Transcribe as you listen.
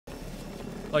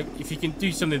Like, if you can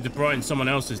do something to brighten someone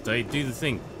else's day, do the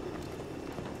thing.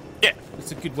 Yeah.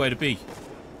 It's a good way to be.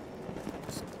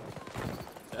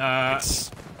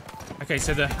 Okay,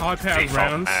 so the high-powered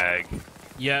rounds... mag.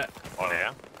 Yeah. Oh,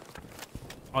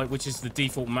 yeah? Which is the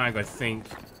default mag, I think,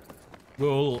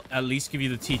 will at least give you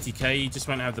the TTK. You just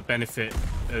won't have the benefit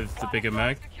of the bigger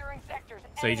mag.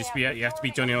 So you have to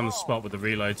be Johnny on the spot with the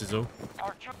reloads is all.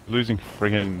 Losing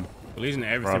friggin'... We're losing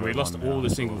everything. We lost all the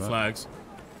single flags.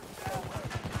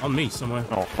 On me somewhere.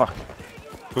 Oh fuck!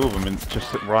 2 of them, and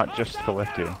just to the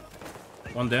left here.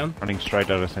 One down. Running straight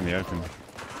at us in the open.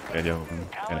 Yeah, the other one.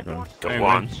 Yeah, I got him. Got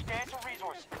one.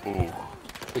 Ooh.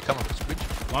 They come up this bridge.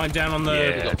 Line down on the.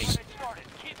 Yeah.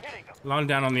 Line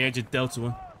down on the edge of Delta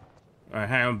one. Alright,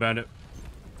 hang on, Bandit.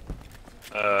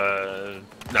 No,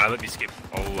 let me skip.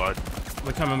 Oh,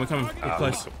 we're coming. We're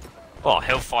close. Oh,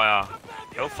 Hellfire.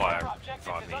 Hellfire.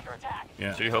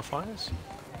 Yeah. 2 Hellfires?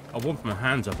 I want my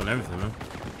hands up and everything, man.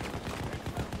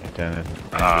 Yeah,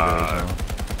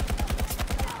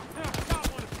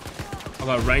 I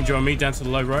got a ranger on me down to the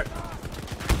low right.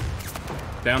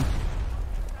 Down.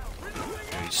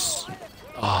 Nice.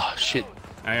 Oh shit.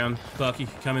 Hang on, Clarkey,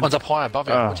 coming. One's up high above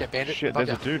you. Watch out, Bandit. Shit, there's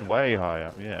a dude way high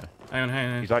up, yeah. Hang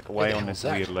on. He's like way on this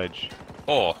weird ledge.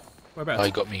 Oh. Whereabouts? Oh,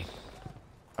 he got me.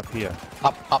 Up here.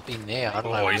 Up in there. I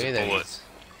don't know where that is.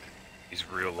 He's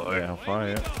real low. Yeah, fire,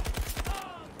 yeah.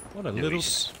 What a little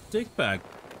stick bag.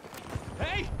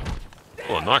 Hey!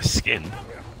 Oh, nice skin.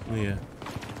 Yeah.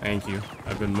 Thank you.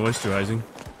 I've been moisturizing.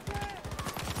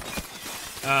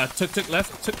 Tuk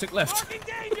left.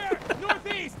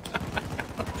 Northeast.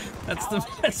 That's the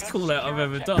best call out I've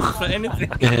ever done for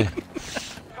anything.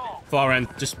 Far end,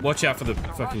 just watch out for the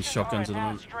fucking shotguns at the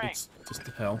moment. It's just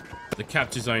hell. The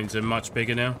capture zones are much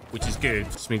bigger now, which is good.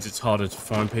 Just means it's harder to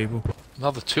find people.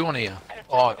 Another 2 on here.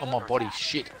 Oh, on my body.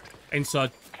 Shit.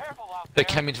 Inside. They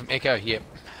came in from Echo. Yep.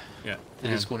 Yeah. It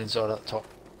is going inside at the top.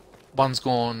 One's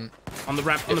gone on the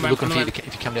ramp. If you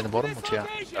come down the bottom, watch out.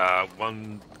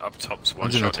 One up top's one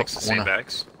One's in shot the top next to corner.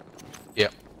 sandbags.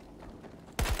 Yep.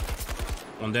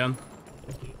 One down.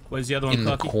 Where's the other one? In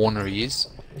the corner he is.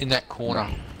 In that corner.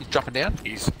 He's dropping down.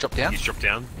 He's dropped down. He's dropped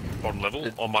down. Bottom level.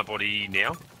 On my body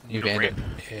now. You Bandit.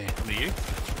 Yeah. Under you.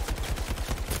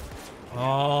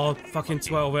 Oh, fucking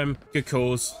 12M. Good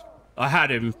calls. I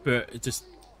had him, but it just,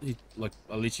 I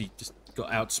literally just got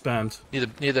outspammed.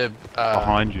 Near the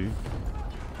behind you.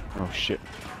 Oh shit.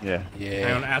 Yeah. Yeah.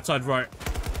 Hang on, outside right.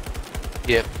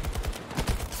 Yep.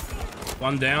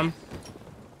 One down.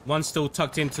 One still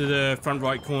tucked into the front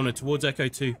right corner towards Echo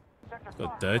 2. It's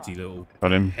got a dirty little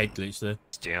head glitch there.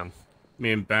 It's down.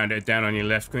 Me and Bandit down on your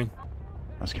left, Green.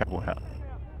 That's cowboy hat.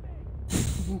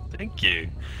 Thank you.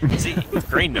 See,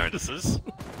 Green notices.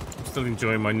 I'm still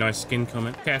enjoying my nice skin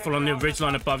comment. Careful on the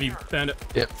ridgeline above you, Bandit.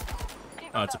 Yep.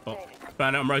 Oh, it's a bot.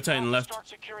 Bandit, I'm rotating left.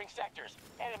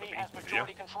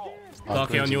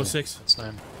 Clarkey on your 6. What's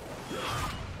name?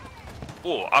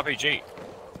 Oh, RPG.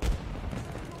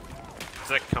 Does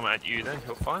that come at you then,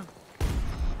 Hellfire?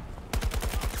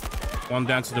 One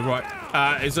down to the right.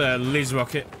 It's a Liz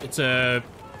rocket. It's a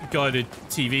guided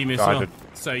TV missile. Guided.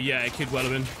 So yeah, it could well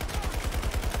have been.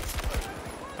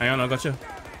 Hang on, I got you.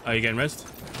 Are you getting rezzed?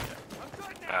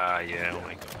 Yeah, oh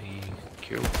my god, he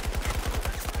killed.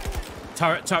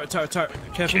 Turret.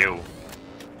 Careful. Kill.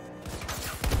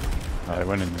 Oh, they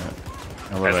went in there.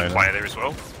 There's a player there as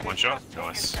well. One shot.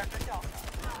 Nice.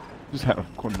 Just had a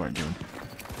quad mode doing.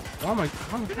 Why am I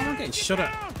getting shot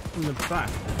at from the back?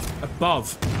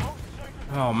 Above.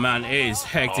 Oh man, it is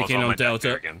hectic in on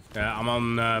Delta. Yeah, I'm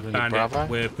on Bandit. Bravo?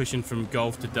 We're pushing from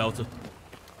Golf to Delta.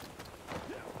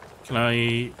 Can I...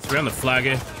 It's around the flag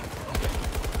here.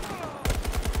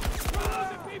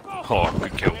 Oh,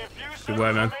 good kill. Good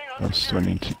work, man. That's what I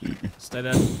need to do. Stay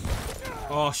there.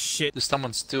 Oh shit. There's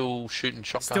someone still shooting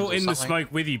shotguns Still or in the something.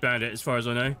 smoke with you, Bandit, as far as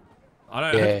I know. I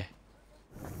don't know. Yeah.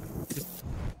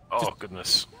 Oh,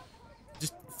 goodness.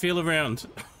 Just feel around.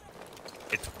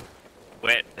 It's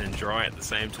wet and dry at the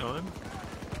same time.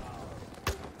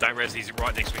 Don't res, he's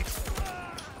right next to me.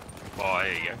 Oh,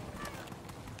 there you go.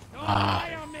 Ah.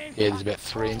 Yeah, there's about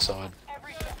 3 inside.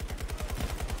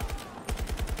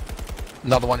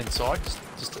 Another one inside,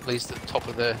 just at least at the top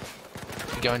of the...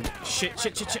 Going... Shit.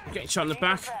 I'm getting shot in the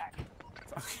back.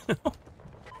 I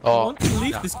Oh. want to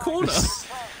leave this corner.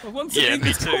 I want to leave me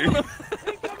this too. corner.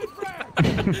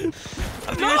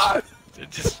 No!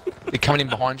 Just... They're coming in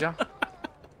behind you.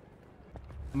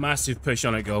 Massive push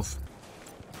on it, Golf.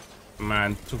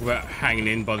 Man, talk about hanging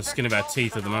in by the skin of our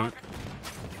teeth at the moment.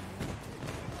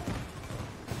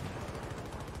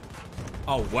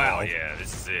 Oh, wow. Oh, yeah,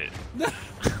 this is it.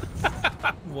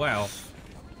 Wow.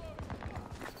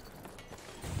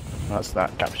 That's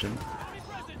that caption.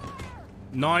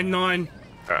 9-9.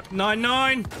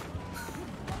 9-9.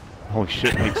 Holy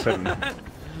shit, 8-7.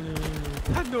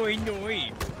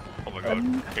 Annoying. Oh my god,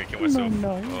 I'm gonna kill myself.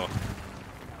 Oh.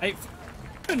 8.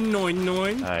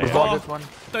 9-9. Hey, Revived one.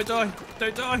 Don't die.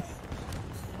 Don't die.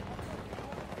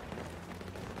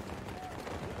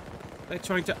 They're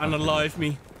trying to unalive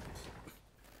me.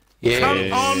 Yeah.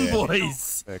 Come on,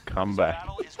 boys. come back.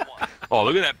 Oh,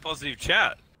 look at that positive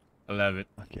chat. I love it.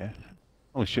 Okay.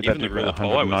 Holy shit, Even that took the about real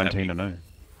Apollo was 119 happy. to know.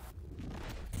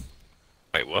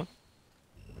 Wait, what?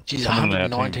 Geez, Someone on our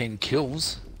 119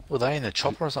 kills. Were they in the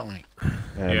chopper or something?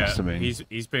 Yeah, must have been.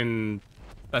 he's been.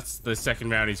 That's the second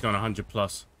round. He's gone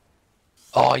 100+.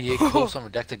 Oh yeah, Course on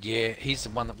Redacted. Yeah, he's the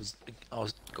one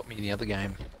that got me in the other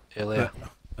game earlier.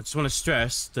 I just want to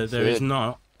stress that there is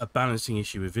not a balancing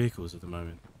issue with vehicles at the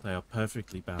moment. They are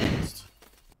perfectly balanced.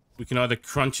 We can either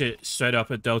crunch it straight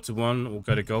up at Delta 1 or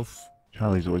go to Golf.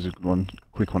 Charlie's always a good one,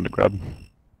 quick one to grab.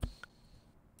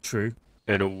 True.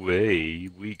 And away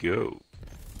we go.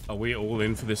 Are we all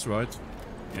in for this ride?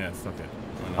 Yeah, fuck it.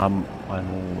 Why not? I'm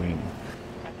all in.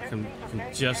 Can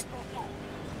just...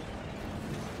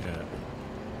 Yeah.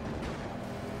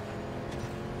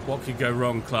 What could go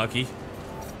wrong, Clarkey?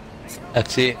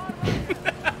 That's it.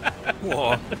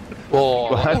 What? Oh,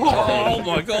 Oh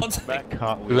my god! That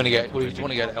can't. we want to go. Do you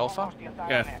want to go to Alpha?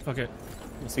 Yeah, fuck it.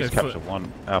 Let's He's go capture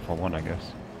one, Alpha 1, I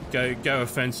guess. go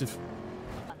offensive.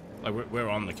 Like we're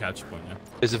on the catch point now.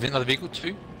 There's another vehicle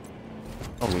too.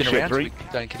 Oh Spin shit, around. So 3. we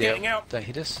don't get Getting out. Don't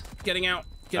hit us. Getting out.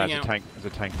 There's Getting a out. tank. There's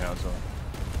a tank now as well.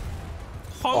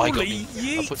 Oh, he got Holy me. I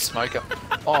yeet! put smoke up.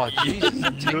 Oh Jesus!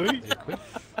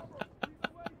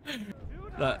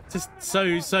 Just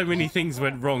so many things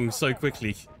went wrong so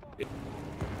quickly.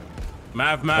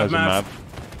 Mav. There's a Mav.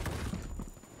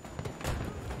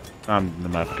 The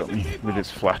Mav got me with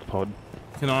its flak pod.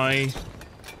 Can I?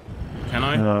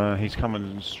 He's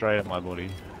coming straight at my body.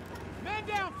 Man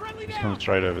down, friendly He's down. coming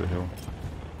straight over the hill.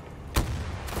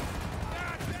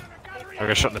 I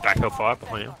got shot in the back HELLFIRE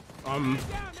behind you. I'm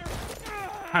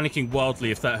panicking wildly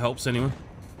if that helps anyone.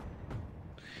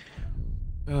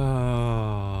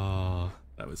 Oh,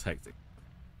 that was hectic.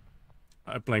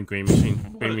 I blame Green Machine.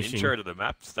 What Green an Machine. intro to the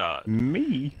map start.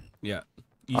 Me? Yeah.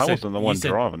 I wasn't the one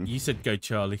driving. You said go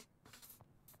Charlie.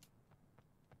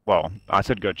 Well, I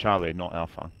said go Charlie, not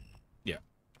Alpha. Yeah.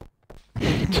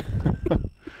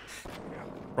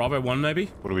 Bravo 1 maybe?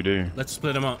 What do we do? Let's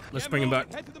split them up. Let's bring them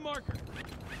back. Head to the marker.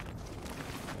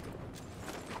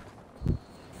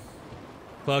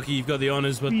 Clarkey, you've got the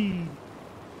honours, but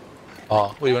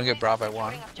Oh, we want to go Bravo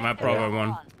 1. I'm at Bravo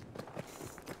 1.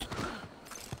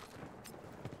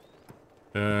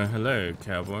 Hello,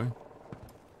 cowboy.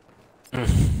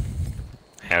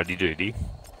 Howdy doody.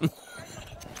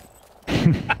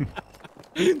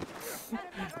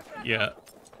 Yeah.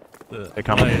 They're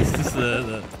coming. It's just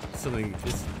something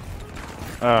just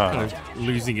kind of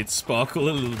losing its sparkle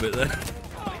a little bit there.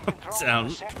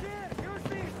 Sound.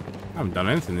 I haven't done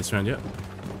anything this round yet.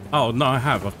 Oh no, I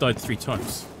have. I've died 3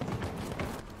 times.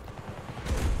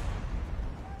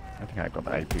 I think I got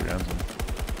the AP rounds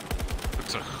on.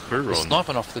 It's a Huron. We're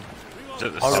sniping off the. Is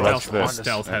it the Oh, stealth? that's the-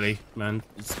 Stealth heli, man.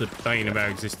 It's the bane of our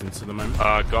existence at the moment.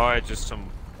 Guy, just some...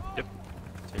 Yep.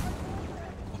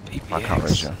 I can't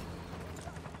reach you.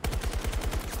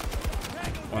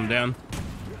 One down.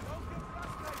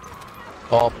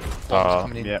 Oh, bombs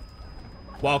coming in. Yep.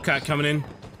 Wildcat coming in.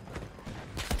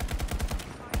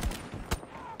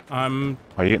 I'm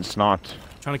Are you getting sniped?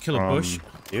 trying to kill a bush.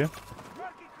 Yeah.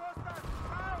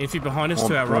 Infy behind us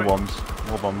to our More right. bombs.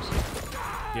 More bombs.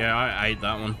 Yeah, I ate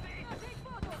that one.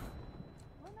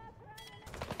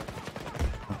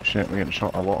 Oh shit, we're getting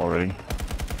shot a lot already.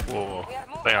 Whoa.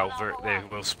 They're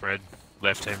well spread.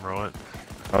 Left and right.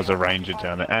 That was a ranger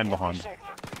down there and behind.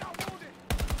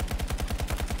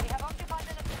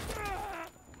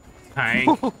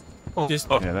 Hang. Just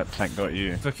Yeah, that tank got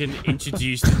you. fucking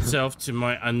introduced itself to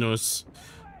my anus.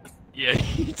 Yeah,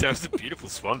 that was a beautiful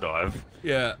swan dive.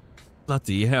 Yeah.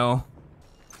 Bloody hell.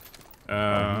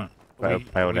 Bail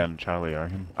down Charlie, I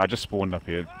reckon. I just spawned up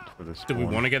here for this. Do we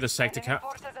want to get the sector cap?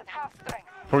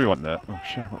 Probably want that. Oh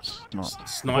shit, what's not?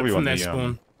 Snipe Probably from want their the,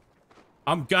 spawn.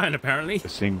 I'm going apparently. The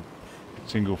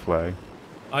single flag.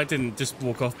 I didn't just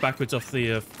walk off backwards off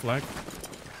the flag.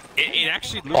 It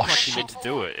actually looked Oh, like you shit. meant to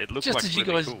do it. It looked Just like as you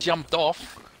really guys cool. jumped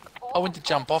off, I went to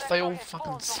jump off. They all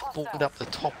fucking spawned up the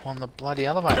top on the bloody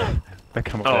elevator. They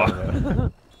come up Oh. down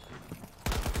there.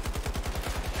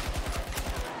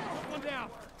 One down.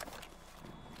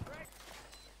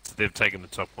 So they've taken the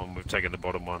top one, we've taken the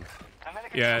bottom one.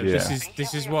 Yeah, Yeah.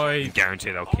 this is why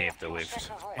Guarantee they'll camp the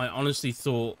lift. I honestly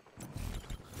thought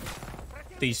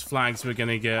these flags were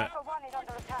gonna get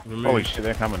removed. Holy shit,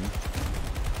 they're coming.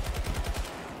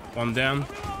 One down.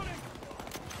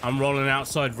 I'm rolling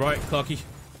outside right, Clarkey.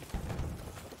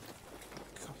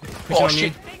 Oh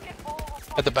shit!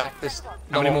 At the back, there's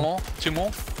How many more? Two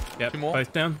more? Yep, Two more?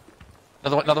 both down.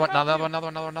 Another one, another one, another one, another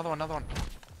one, another one, another one.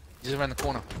 He's around the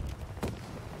corner.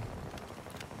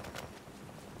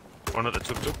 One at the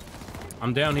tuk-tuk.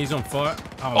 I'm down, he's on fire.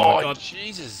 Oh, Oh, my god.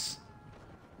 Jesus!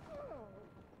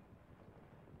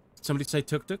 Somebody say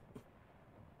tuk-tuk?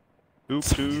 Oop,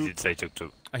 You oop. did say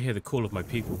tuk-tuk. I hear the call of my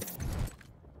people.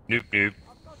 Noop noop.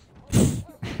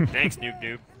 Thanks, noop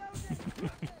noop.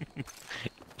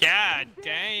 God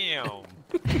damn.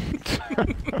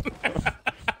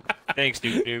 Thanks,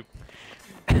 noop noop.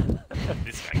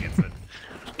 This guy gets it.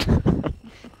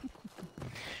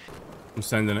 I'm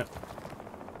sending it.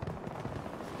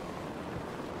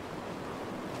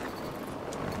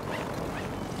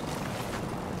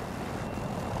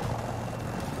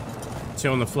 Two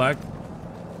on the flag.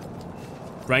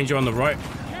 Ranger on the right.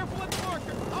 Careful at the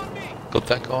marker. On me. Got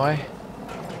that guy.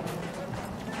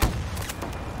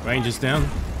 Ranger's down.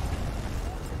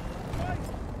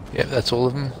 Yep, that's all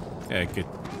of them. Yeah, good.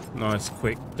 Nice,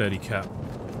 quick, dirty cap.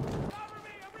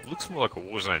 Looks more like a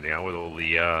war zone now with all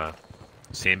the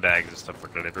sandbags and stuff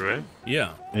like that everywhere.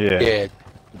 Yeah. Yeah. Yeah,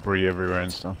 Debris everywhere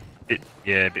and stuff.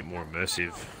 Yeah, a bit more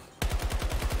immersive.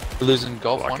 we're losing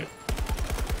golf Like one. it.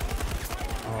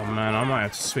 Oh man, I might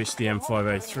have to switch the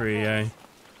M5A3, eh?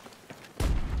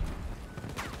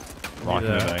 Like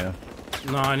Yeah. it,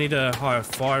 yeah. No, I need a higher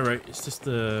fire rate. It's just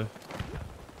the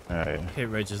Oh, yeah. hit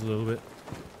rate is a little bit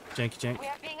janky jank. We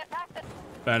are being attacked.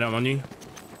 Bad up on you.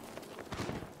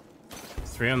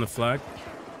 3 on the flag.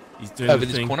 He's doing Over the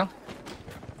this thing. corner.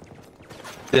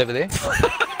 Over there.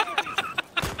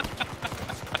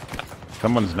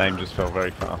 Someone's name just fell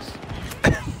very fast.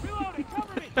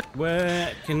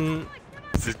 Where can...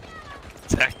 Is it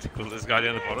tactical? This guy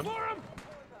down the bottom?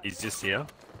 He's just here.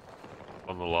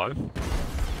 On the low.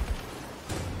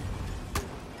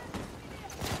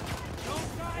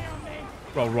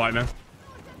 Roll right, man.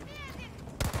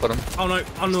 Got him. Oh no,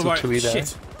 on the Still right. two there.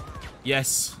 Shit.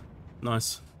 Yes.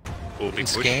 Nice. Oh, big push.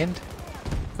 Scanned.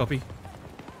 Copy.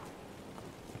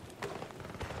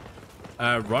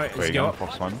 Right, Where let's you go going, up.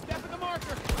 Fox 1? Step in the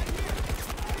marker.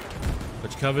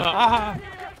 Got you covered. Ah.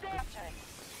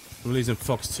 I'm losing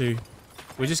Fox 2.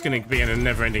 We're just gonna be in a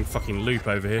never-ending fucking loop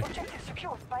over here. Objective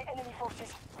secured by enemy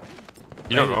forces.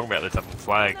 You're not wrong about the double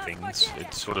flag things.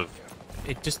 It's sort of,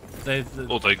 It just...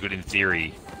 although good in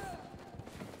theory,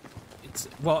 It's,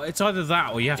 well, it's either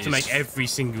that or you have to Is- make every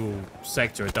single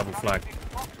sector a double flag.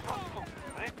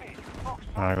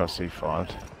 I got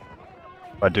C5'd.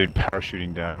 A dude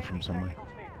parachuting down from somewhere.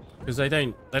 Because they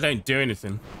don't do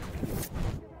anything.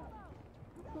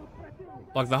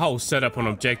 Like, the whole setup on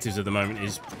objectives at the moment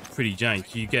is pretty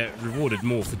jank. You get rewarded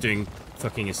more for doing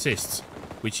fucking assists,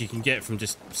 which you can get from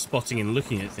just spotting and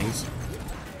looking at things.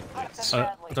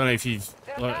 I don't know if you've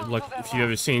like if you've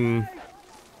ever seen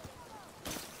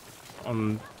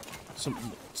on some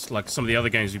of the other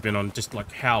games we've been on, just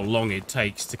like how long it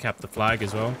takes to cap the flag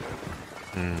as well.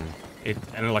 It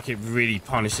really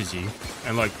punishes you,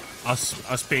 and like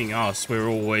us being us, we're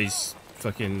always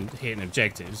fucking hitting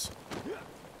objectives,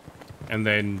 and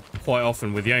then quite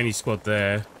often we're the only squad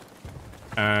there,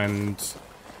 and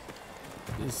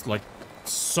it's like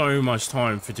so much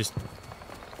time for just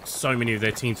so many of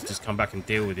their teams to just come back and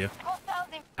deal with you.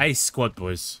 Ace squad,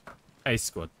 boys. Ace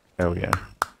squad. Hell yeah.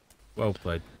 Well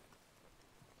played.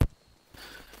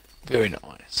 Very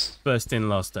nice. First in,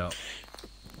 last out.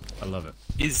 I love it.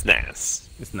 is nice.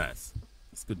 It's nice.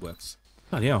 It's good works.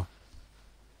 Bloody hell.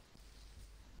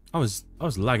 I was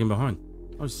lagging behind.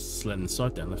 I was just letting the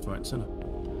side down left, right, and centre.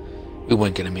 We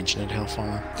weren't going to mention it,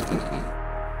 Hellfire.